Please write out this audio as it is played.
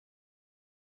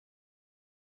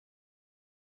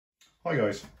Hi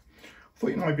guys, thought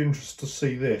you might be interested to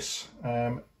see this.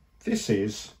 This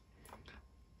is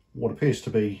what appears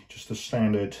to be just a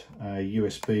standard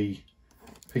USB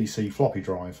PC floppy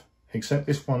drive, except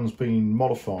this one's been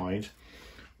modified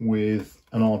with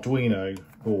an Arduino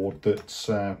board that's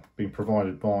been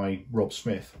provided by Rob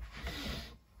Smith.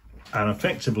 And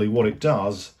effectively what it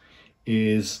does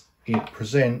is it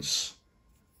presents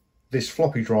this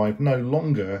floppy drive no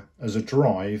longer as a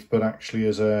drive but actually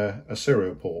as a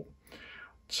serial port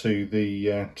to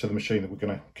the machine that we're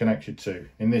going to connect it to.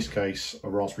 In this case, a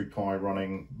Raspberry Pi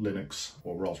running Linux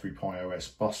or Raspberry Pi OS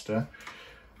Buster,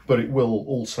 but it will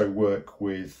also work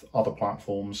with other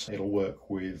platforms. It'll work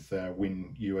with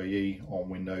WinUAE on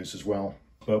Windows as well,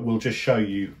 but we'll just show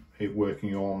you it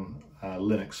working on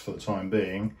Linux for the time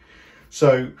being.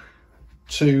 So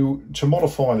to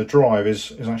modify the drive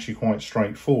is actually quite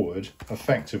straightforward.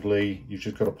 Effectively, you've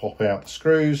just got to pop out the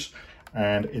screws,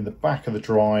 and in the back of the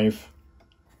drive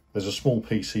there's a small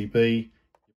PCB.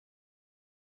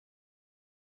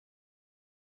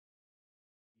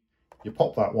 You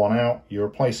pop that one out, you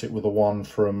replace it with the one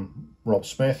from Rob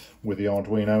Smith with the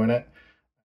Arduino in it.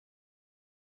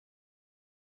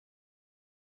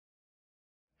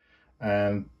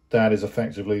 And that is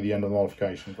effectively the end of the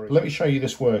modification. Let me show you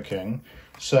this working.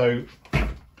 So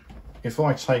if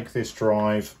I take this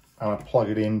drive and I plug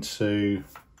it into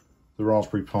the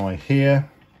Raspberry Pi here,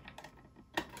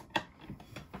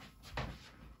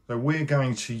 so we're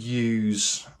going to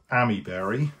use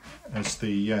Amiberry as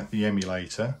the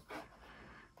emulator.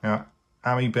 Now,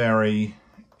 Amiberry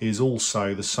is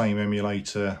also the same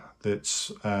emulator that's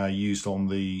used on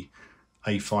the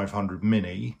A500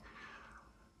 Mini,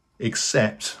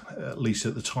 except, at least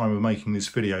at the time of making this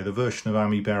video, the version of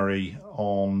Amiberry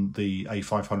on the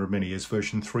A500 Mini is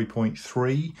version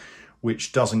 3.3,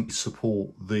 which doesn't support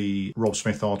the Rob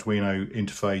Smith Arduino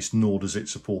interface, nor does it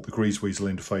support the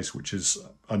Greaseweasel interface, which is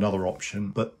another option.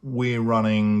 But we're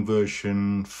running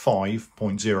version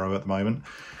 5.0 at the moment,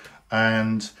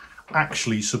 and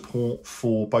actually support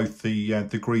for both the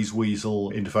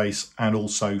Greaseweasel interface and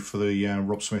also for the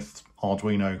Rob Smith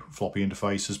Arduino floppy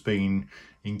interface has been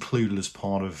included as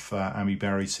part of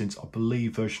Amiberry since, I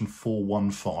believe, version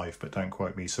 4.15, but don't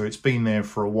quote me. So it's been there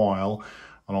for a while,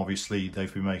 and obviously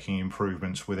they've been making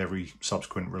improvements with every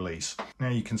subsequent release. Now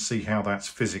you can see how that's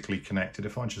physically connected.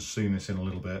 If I just zoom this in a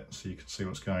little bit so you can see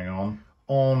what's going on.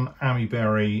 On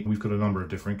Amiberry, we've got a number of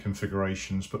different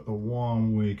configurations, but the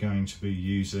one we're going to be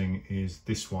using is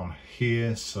this one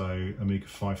here, so Amiga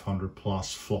 500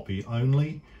 plus floppy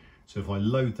only. So if I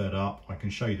load that up, I can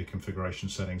show you the configuration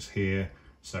settings here.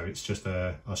 So it's just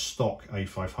a stock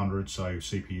A500, so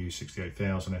CPU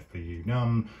 68,000, FPU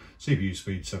none, CPU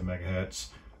speed 7 megahertz.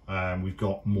 We've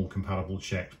got more compatible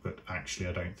checked, but actually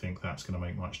I don't think that's going to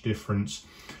make much difference.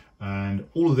 And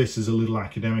all of this is a little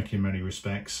academic in many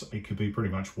respects. It could be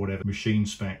pretty much whatever machine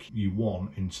spec you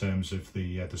want in terms of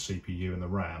the CPU and the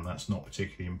RAM. That's not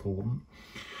particularly important.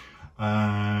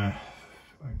 Okay,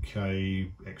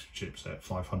 extra chipset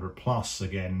 500 plus,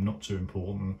 again, not too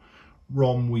important.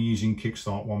 ROM, we're using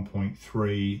Kickstart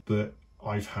 1.3, but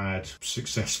I've had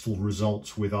successful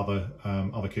results with other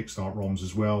Kickstart ROMs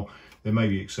as well. There may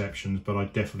be exceptions, but I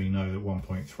definitely know that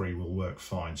 1.3 will work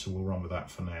fine, so we'll run with that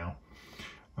for now.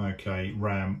 Okay,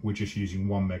 RAM, we're just using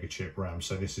 1 mega chip RAM,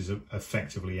 so this is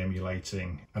effectively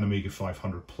emulating an Amiga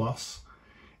 500 plus.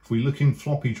 If we look in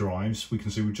floppy drives, we can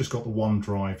see we've just got the one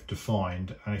drive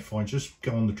defined, and if I just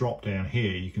go on the drop down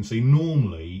here, you can see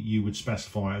normally you would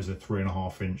specify it as a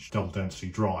 3.5 inch double density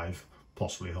drive,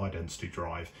 possibly a high density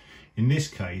drive. In this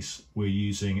case, we're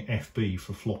using FB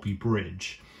for floppy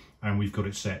bridge, and we've got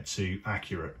it set to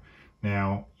accurate.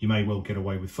 Now, you may well get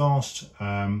away with fast,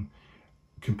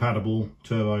 compatible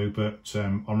turbo, but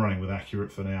I'm running with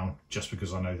accurate for now, just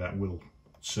because I know that will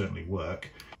certainly work.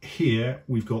 Here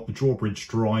we've got the drawbridge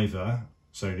driver,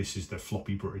 so this is the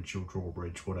floppy bridge or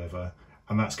drawbridge, whatever,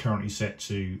 and that's currently set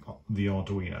to the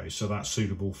Arduino, so that's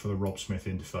suitable for the Rob Smith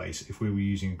interface. If we were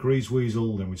using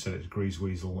Greaseweasel, then we'd set it to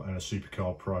Greaseweasel, and a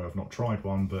Supercard Pro, I've not tried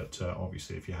one, but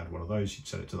obviously if you had one of those, you'd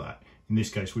set it to that. In this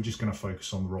case, we're just going to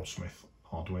focus on the Rob Smith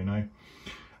Arduino,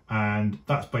 and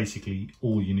that's basically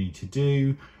all you need to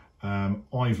do.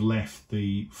 I've left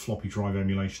the floppy drive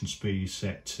emulation speed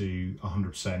set to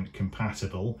 100%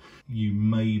 compatible. You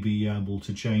may be able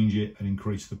to change it and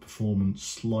increase the performance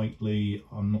slightly.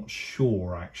 I'm not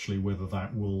sure actually whether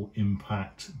that will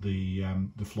impact the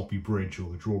floppy bridge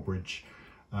or the drawbridge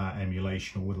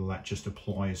emulation, or whether that just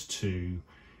applies to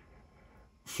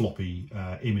floppy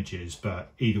images,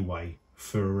 but either way,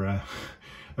 for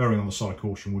erring on the side of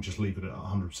caution, we'll just leave it at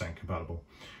 100% compatible.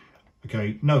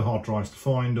 Okay, no hard drives to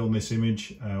find on this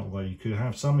image, although you could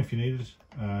have some if you needed.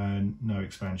 No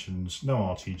expansions, no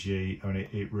RTG. I mean,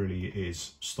 it really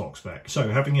is stock spec. So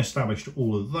having established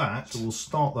all of that, we'll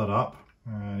start that up.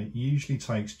 It usually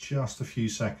takes just a few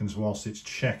seconds whilst it's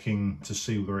checking to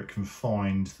see whether it can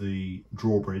find the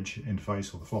drawbridge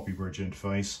interface or the floppy bridge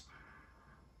interface.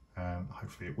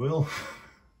 Hopefully it will.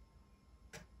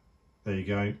 There you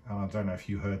go. I don't know if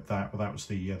you heard that, but that was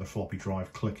the floppy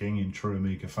drive clicking in true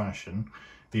Amiga fashion,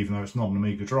 even though it's not an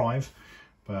Amiga drive,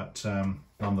 but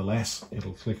nonetheless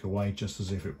it'll click away just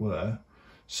as if it were.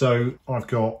 So I've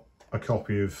got a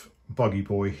copy of Buggy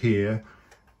Boy here,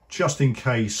 just in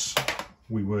case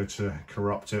we were to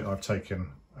corrupt it. I've taken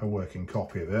a working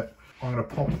copy of it. I'm going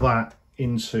to pop that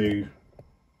into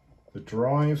the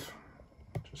drive,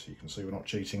 just so you can see we're not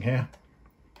cheating here.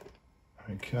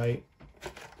 Okay.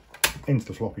 Into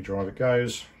the floppy drive it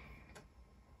goes.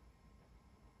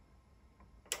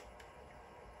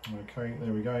 Okay,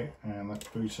 there we go, and that's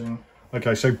booting.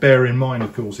 Okay, so bear in mind,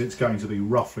 of course, it's going to be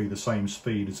roughly the same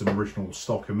speed as an original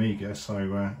stock Amiga,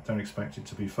 so don't expect it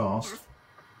to be fast.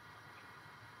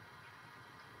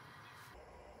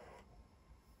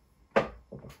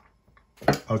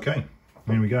 Okay,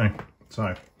 here we go.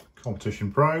 So,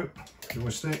 Competition Pro,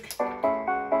 joystick.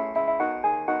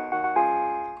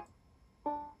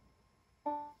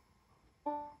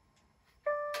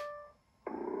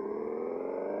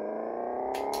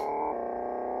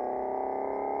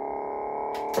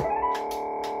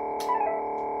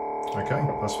 Okay,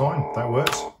 that's fine, that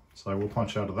works. So we'll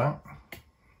punch out of that.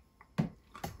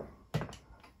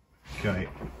 Okay,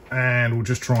 and we'll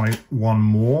just try one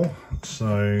more.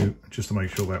 So just to make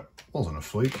sure that wasn't a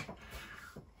fluke.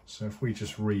 So if we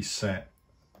just reset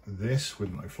this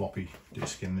with no floppy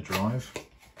disk in the drive.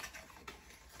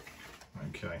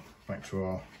 Okay, back to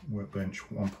our Workbench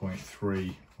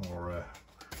 1.3 or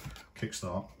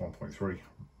Kickstart 1.3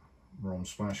 ROM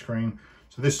splash screen.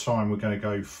 So this time we're going to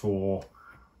go for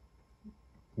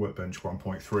Workbench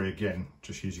 1.3 again,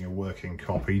 just using a working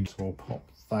copy. So we'll pop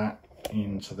that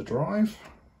into the drive.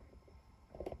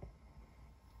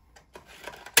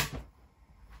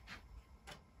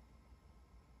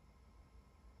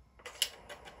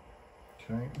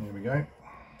 Okay, here we go.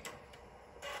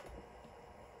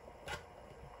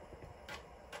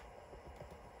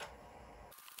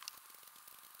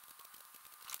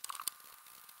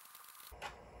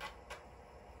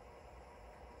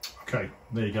 Okay,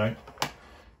 there you go.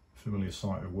 Familiar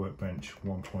sight of Workbench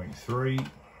 1.3.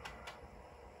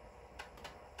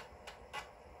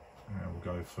 And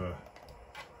we'll go for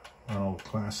an old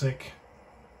classic.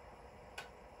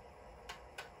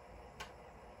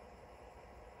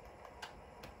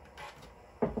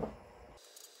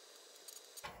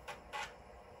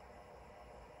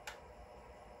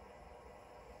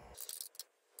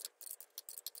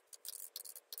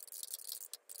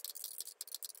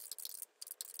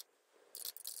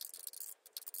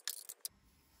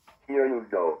 Here you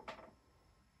go.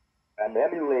 An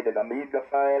emulated Amiga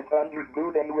 500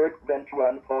 boot and Workbench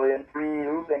 1.3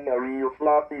 using a real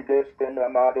floppy disk and a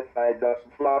modified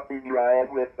floppy drive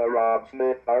with a Rob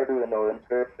Smith Arduino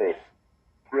interface.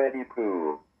 Pretty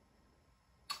cool.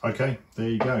 Okay, there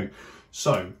you go.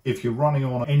 So if you're running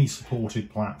on any supported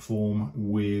platform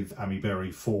with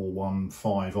Amiberry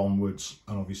 4.1.5 onwards,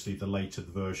 and obviously the later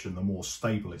the version, the more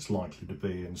stable it's likely to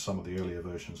be. In some of the earlier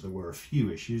versions there were a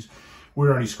few issues.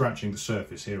 We're only scratching the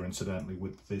surface here, incidentally,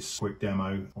 with this quick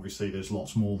demo. Obviously there's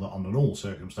lots more that under all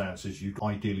circumstances you'd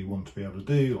ideally want to be able to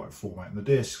do, like formatting the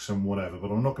disks and whatever,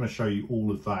 but I'm not going to show you all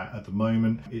of that at the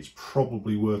moment. It's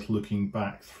probably worth looking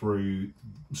back through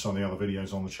some of the other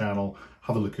videos on the channel.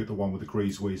 Have a look at the one with the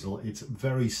grease weasel. It's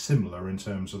very similar in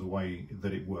terms of the way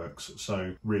that it works.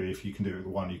 So really, if you can do it with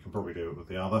one, you can probably do it with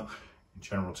the other in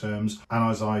general terms.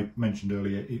 And as I mentioned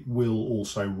earlier, it will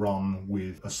also run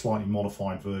with a slightly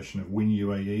modified version of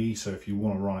WinUAE. So if you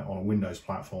want to run it on a Windows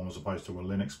platform as opposed to a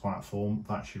Linux platform,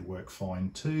 that should work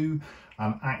fine too.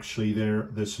 And actually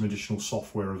there's some additional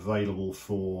software available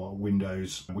for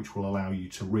Windows which will allow you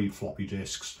to read floppy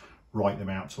disks, write them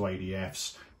out to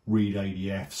ADFs, read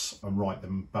ADFs and write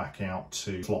them back out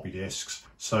to floppy disks.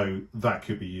 So that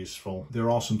could be useful. There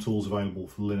are some tools available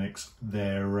for Linux.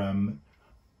 They're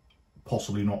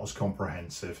possibly not as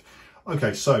comprehensive.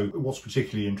 Okay, so what's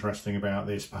particularly interesting about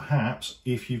this, perhaps,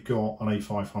 if you've got an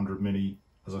A500 Mini,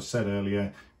 as I said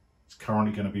earlier, it's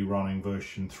currently going to be running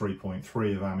version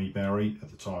 3.3 of Amiberry, at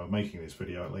the time of making this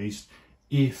video at least.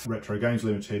 If Retro Games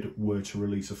Limited were to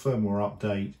release a firmware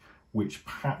update which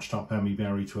patched up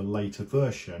Amiberry to a later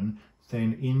version,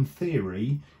 then in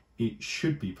theory it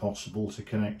should be possible to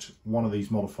connect one of these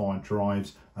modified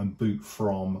drives and boot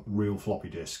from real floppy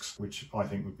disks, which I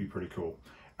think would be pretty cool.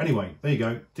 Anyway, there you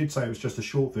go. Did say it was just a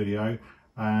short video,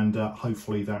 and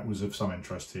hopefully that was of some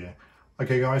interest here.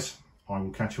 Okay guys, I will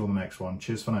catch you on the next one.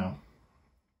 Cheers for now.